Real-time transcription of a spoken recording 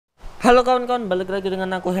Halo kawan-kawan, balik lagi dengan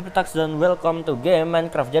aku Cepat dan welcome to game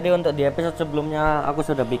Minecraft. Jadi untuk di episode sebelumnya aku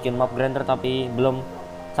sudah bikin mob grinder tapi belum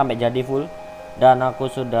sampai jadi full. Dan aku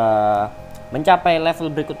sudah mencapai level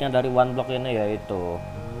berikutnya dari one block ini, yaitu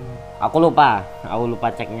aku lupa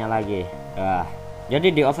ceknya lagi.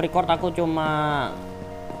 Jadi di off record aku cuma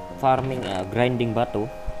farming grinding batu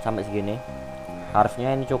sampai segini.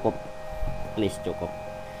 Harusnya ini cukup, please cukup.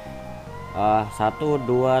 1 2 3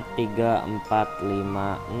 4 5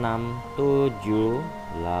 6 7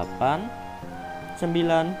 8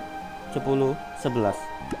 9 10 11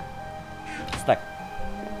 stack.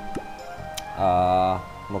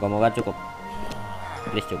 Moga-moga cukup,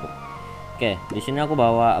 please cukup. Oke, di sini aku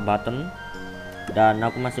bawa button dan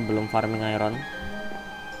aku masih belum farming iron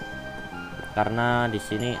karena di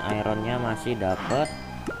sini ironnya masih dapat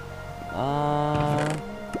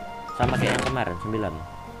sama kayak yang kemarin 9.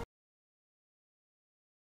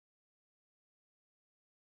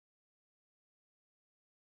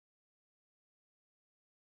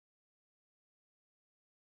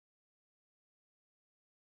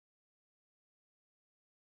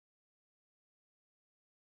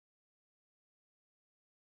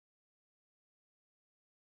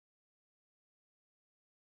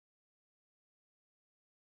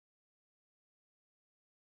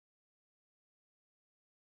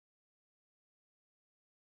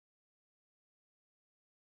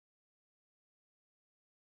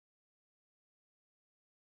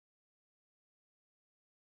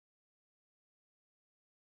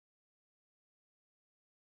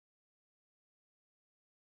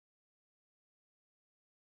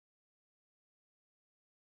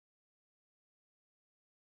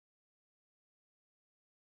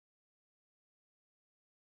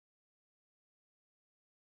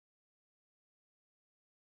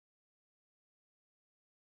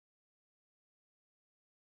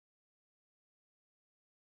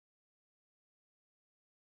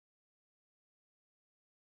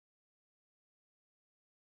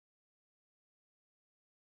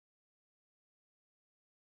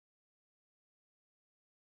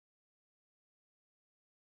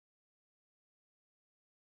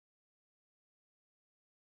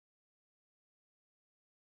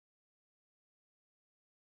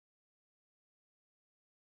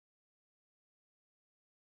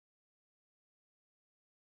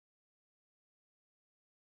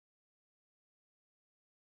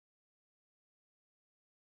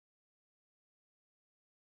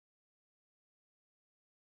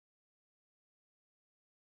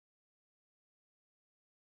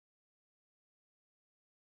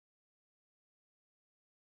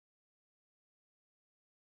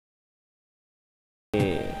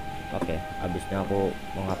 Oke, habisnya aku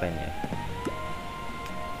mau ngapain ya?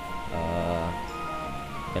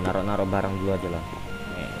 Naruh-naruh barang dulu aja lah.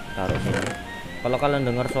 Nih, taruh sini. Kalau kalian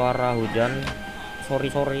dengar suara hujan, sorry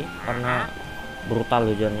karena brutal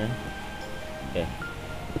hujannya. Oke,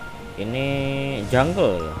 ini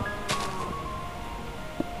jungle ya.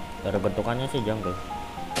 Dari bentukannya sih jungle.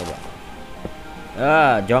 Coba.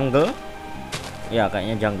 Jungle. Ya,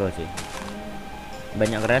 kayaknya jungle sih.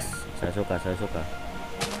 Banyak grass, saya suka.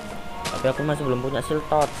 Tapi aku masih belum punya shield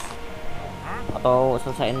torch. Atau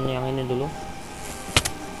selesaiin yang ini dulu.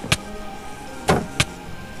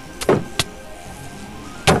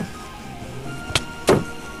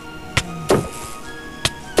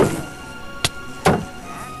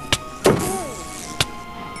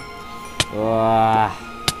 Wah,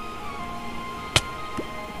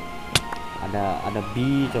 ada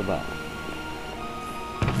bee coba.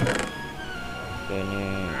 Oke,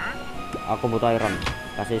 ini aku butuh iron.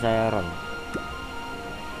 Kasih saya iron.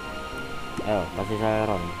 Ayo, kasih saya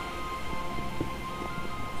iron.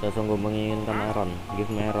 Saya sungguh menginginkan iron.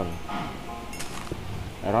 Give me iron.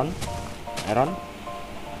 Iron. Ayo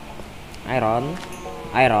iron.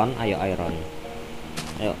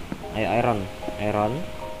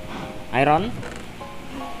 Iron.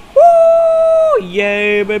 Woo,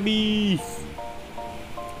 yeah baby.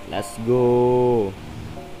 Let's go.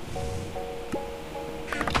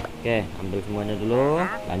 Oke, ambil semuanya dulu,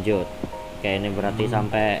 lanjut. Oke, ini berarti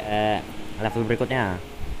sampai level berikutnya.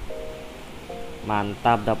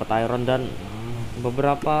 Mantap, dapat iron dan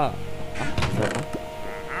beberapa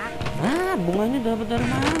bunganya dapat dari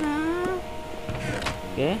mana?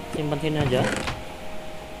 Oke, simpan sini aja.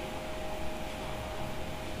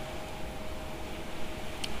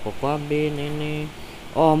 Cocoa bean ini.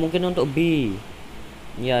 Oh, mungkin untuk bee.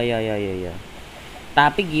 Ya.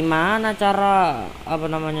 Tapi gimana cara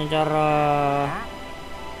cara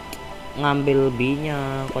ngambil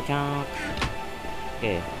bee-nya, kocak.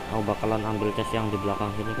 Oke, aku bakalan ambil chest yang di belakang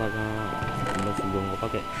sini karena sebelum aku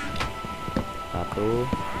pakai. 1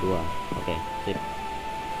 2. Oke, sip.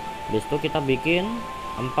 Habis itu kita bikin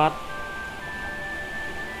 4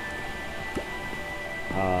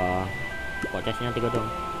 kok chestnya 3 dong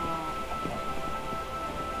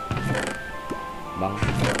bang.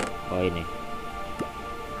 Oh ini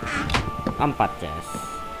 4 chest,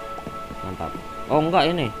 mantap. Oh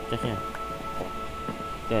enggak, ini chestnya.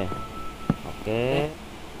 Oke oke,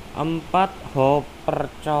 4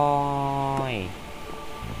 hopper coy.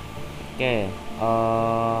 Oke,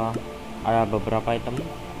 ada beberapa item.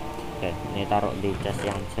 Oke, ini taruh di chest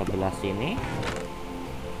yang sebelah sini.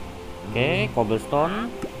 Oke,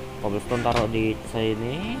 cobblestone taruh di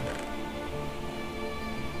sini.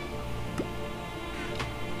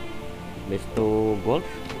 Habis itu gold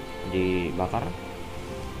dibakar.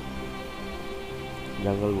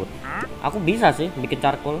 Jungle wood. Aku bisa sih bikin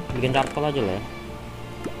charcoal aja lah ya.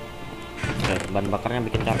 Oke, bahan bakarnya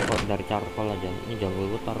bikin charcoal, dari charcoal aja. Ini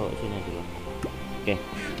jungle wood taruh sini aja lah. Oke,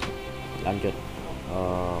 lanjut.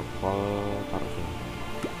 Coal taruh sini.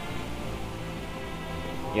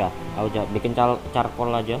 Ya, aku bikin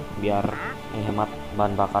charcoal aja biar menghemat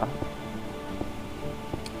bahan bakar.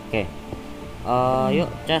 Oke, yuk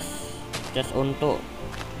chest untuk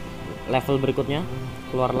level berikutnya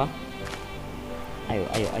keluarlah. Ayo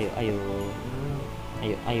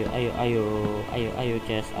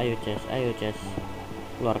chest,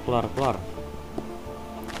 keluar.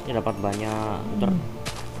 Ini dapat banyak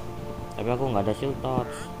tapi aku nggak ada shield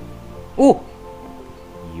touch.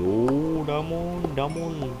 Yo, damon.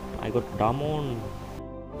 I got damon.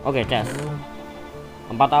 Oke, chest.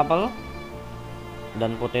 4 apel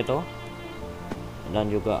dan potato dan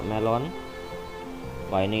juga melon.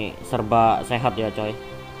 Wah, ini serba sehat ya coy.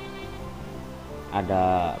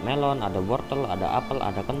 Ada melon, ada wortel, ada apel,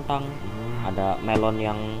 ada kentang, ada melon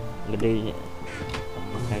yang gede.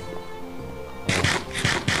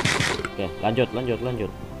 Oke, lanjut.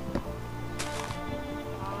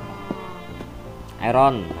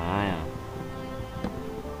 Iron. Nah ya.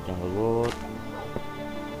 Jungle wood.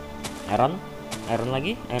 Iron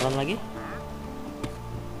lagi.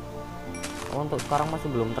 Oh, untuk sekarang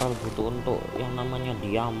masih belum terlalu butuh untuk yang namanya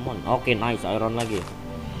diamond. Oke, nice, iron lagi.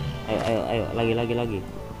 Ayo, lagi.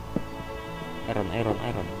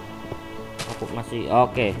 Iron. Aku masih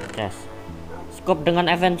oke, chest. Scope dengan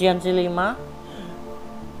efisiensi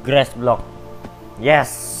 5. Grass block.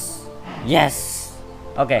 Yes.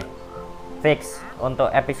 Oke. Fix.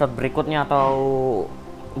 Untuk episode berikutnya atau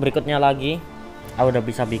berikutnya lagi, aku udah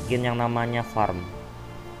bisa bikin yang namanya farm.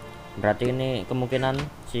 Berarti ini kemungkinan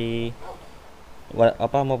si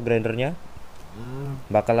mob grindernya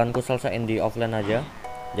bakalan ku selesaiin di offline aja.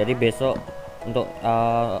 Jadi besok untuk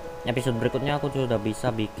episode berikutnya aku sudah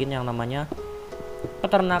bisa bikin yang namanya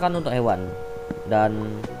peternakan untuk hewan,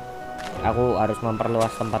 dan aku harus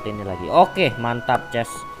memperluas tempat ini lagi. Oke, mantap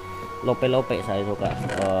chest. Lope saya suka.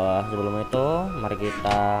 Sebelum itu mari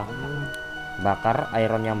kita bakar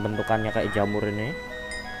iron yang bentukannya kayak jamur ini,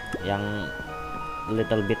 yang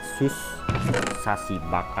little bit sasi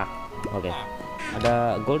bakar. Oke,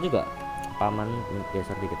 ada gold juga. Paman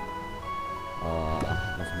geser dikit.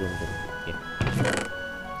 Masih belum turun. Oke.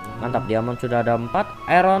 Mantap, diamond sudah ada 4,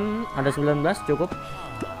 iron ada 19 cukup.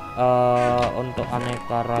 Untuk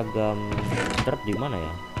aneka ragam dirt di mana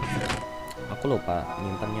ya? Aku lupa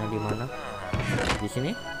nyimpannya di mana. Di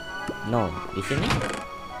sini? No. Di sini?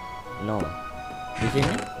 No. Di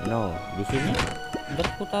sini? No. Di sini?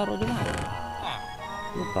 Dirtku taruh di mana?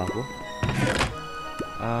 Lupa aku.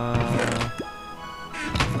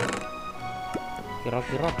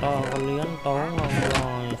 Kira-kira kalian tahu nggak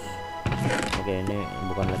guys? Oke, ini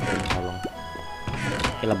bukan lagi tolong.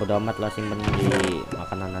 Kita bodo amat lah, simpen di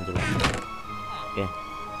makanan aja lah. Oke,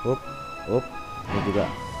 up. Ini juga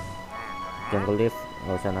jungle leaf,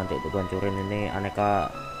 nggak usah nanti itu hancurin. Ini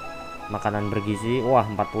aneka makanan bergizi. Wah,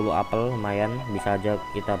 40 apel lumayan, bisa aja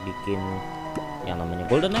kita bikin yang namanya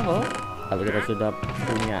golden apple. Kalau kita sudah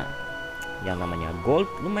punya yang namanya gold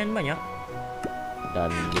lumayan banyak.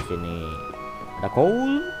 Dan di sini ada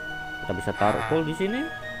coal, kita bisa taruh coal di sini,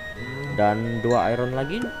 dan 2 iron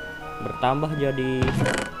lagi bertambah jadi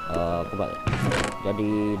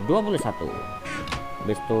jadi 21.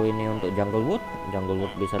 Habis itu ini untuk jungle wood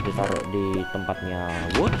bisa ditaruh di tempatnya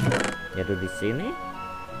wood, yaitu di sini.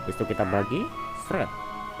 Habis itu kita bagi shred,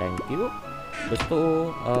 thank you. Habis itu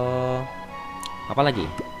apa lagi?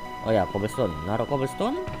 Oh ya, cobblestone, naruh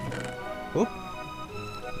cobblestone.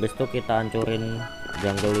 Habis itu kita hancurin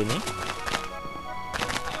jungle ini,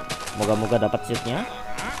 moga-moga dapat seednya.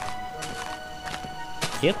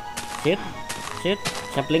 Seed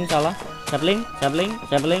sapling salah. Sapling.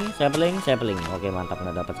 Oke, mantap,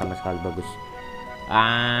 nggak dapat sama sekali, bagus.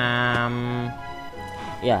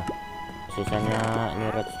 Ya, sisanya ini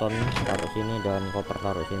redstone taruh sini dan copper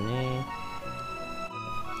taruh sini,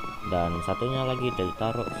 dan satunya lagi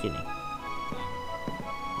ditaruh sini.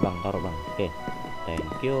 Bang, taruh bang. Oke,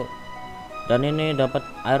 thank you. Dan ini dapat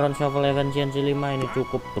iron shovel efficiency 5, ini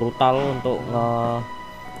cukup brutal untuk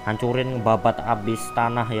hancurin babat abis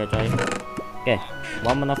tanah ya coy. Oke,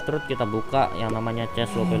 moment of truth, kita buka yang namanya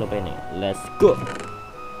chest lope-lope ini. Let's go.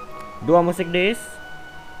 2 musik disc,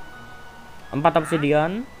 4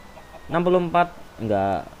 obsidian, 64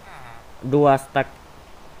 enggak, 2 stack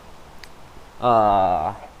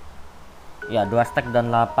ya 2 stack dan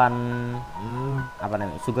 8 apa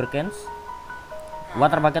namanya sugar canes,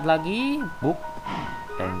 water bucket lagi, book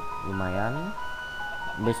tank lumayan,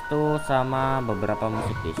 habis itu sama beberapa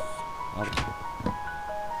musik disc.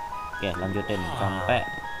 Oke, lanjutin sampai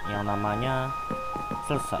yang namanya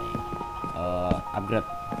selesai. Upgrade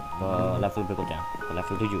ke level berikutnya, ke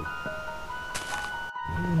level 7.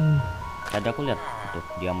 Tadi aku lihat tuh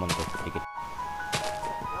diamond tuh sedikit.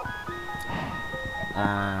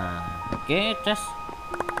 Oke, chest.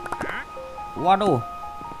 Waduh,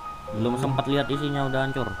 belum sempat lihat isinya udah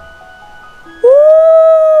hancur.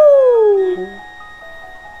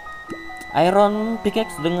 Iron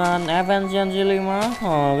pickaxe dengan efficiency 5.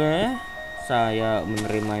 Oke, saya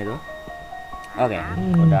menerima itu. Oke,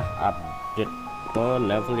 udah update ke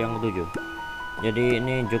level yang 7. Jadi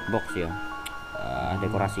ini jukebox ya,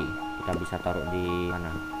 dekorasi. Kita bisa taruh di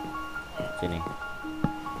mana? Sini.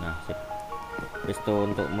 Nah, sip. Habis itu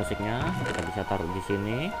untuk musiknya kita bisa taruh di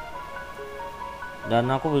sini. Dan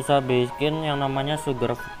aku bisa bikin yang namanya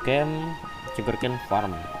sugarcane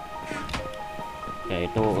farm. Oke,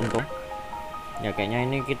 itu untuk ya kayaknya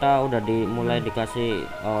ini kita udah mulai dikasih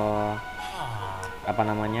apa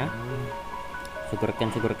namanya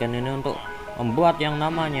sugarcane ini untuk membuat yang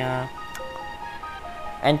namanya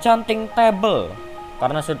enchanting table,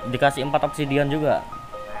 karena dikasih 4 obsidian juga.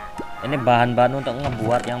 Ini bahan-bahan untuk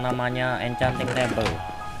ngebuat yang namanya enchanting table,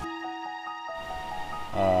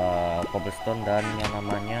 cobblestone dan yang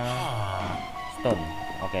namanya stone.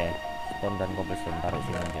 Oke, stone dan cobblestone taruh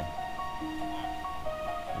sini aja.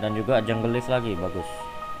 Dan juga jungle leaf lagi bagus.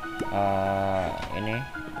 Ini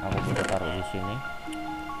aku bisa taruh di sini.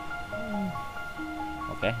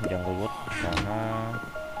 Oke, jungle wood sama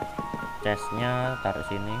chestnya taruh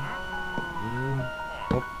sini.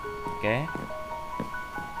 Oke.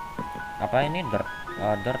 Apa ini dirt?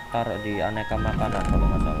 Dirt taruh di aneka makanan kalau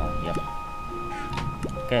nggak salah. Yap.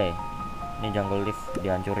 Oke, ini jungle leaf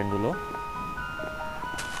dihancurin dulu.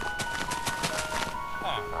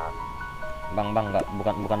 Bang, nggak,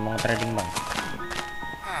 bukan mau trading bang.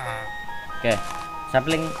 Oke,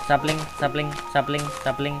 sapling,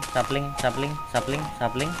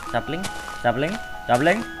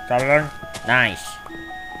 nice.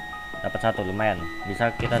 Dapat 1 lumayan,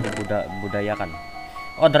 bisa kita dibudayakan.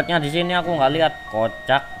 Oh, dirtnya di sini aku nggak lihat,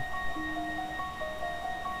 kocak.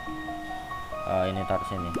 Ini taruh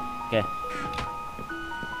sini.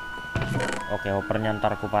 Oke, hoppernya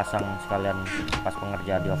ntar aku pasang sekalian pas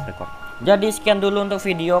pengerjaan di off record. Jadi sekian dulu untuk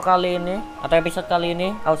video kali ini atau episode kali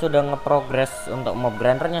ini. Aku sudah ngeprogres untuk mob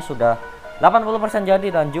grindernya, sudah 80% jadi,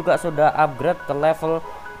 dan juga sudah upgrade ke level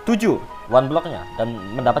 7 one blocknya, dan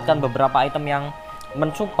mendapatkan beberapa item yang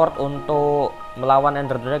mensupport untuk melawan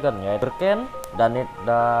Ender Dragon, yaitu cane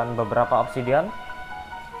dan beberapa obsidian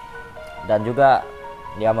dan juga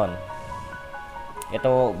diamond.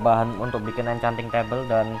 Itu bahan untuk bikin enchanting table,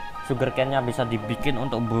 dan sugarcane-nya bisa dibikin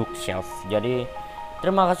untuk bookshelf. Jadi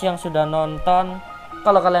terima kasih yang sudah nonton.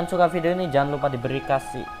 Kalau kalian suka video ini jangan lupa diberi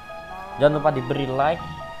like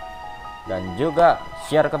dan juga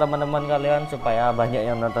share ke teman-teman kalian supaya banyak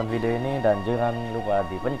yang nonton video ini, dan jangan lupa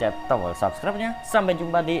dipencet tombol subscribe-nya. Sampai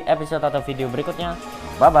jumpa di episode atau video berikutnya.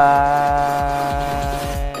 Bye bye.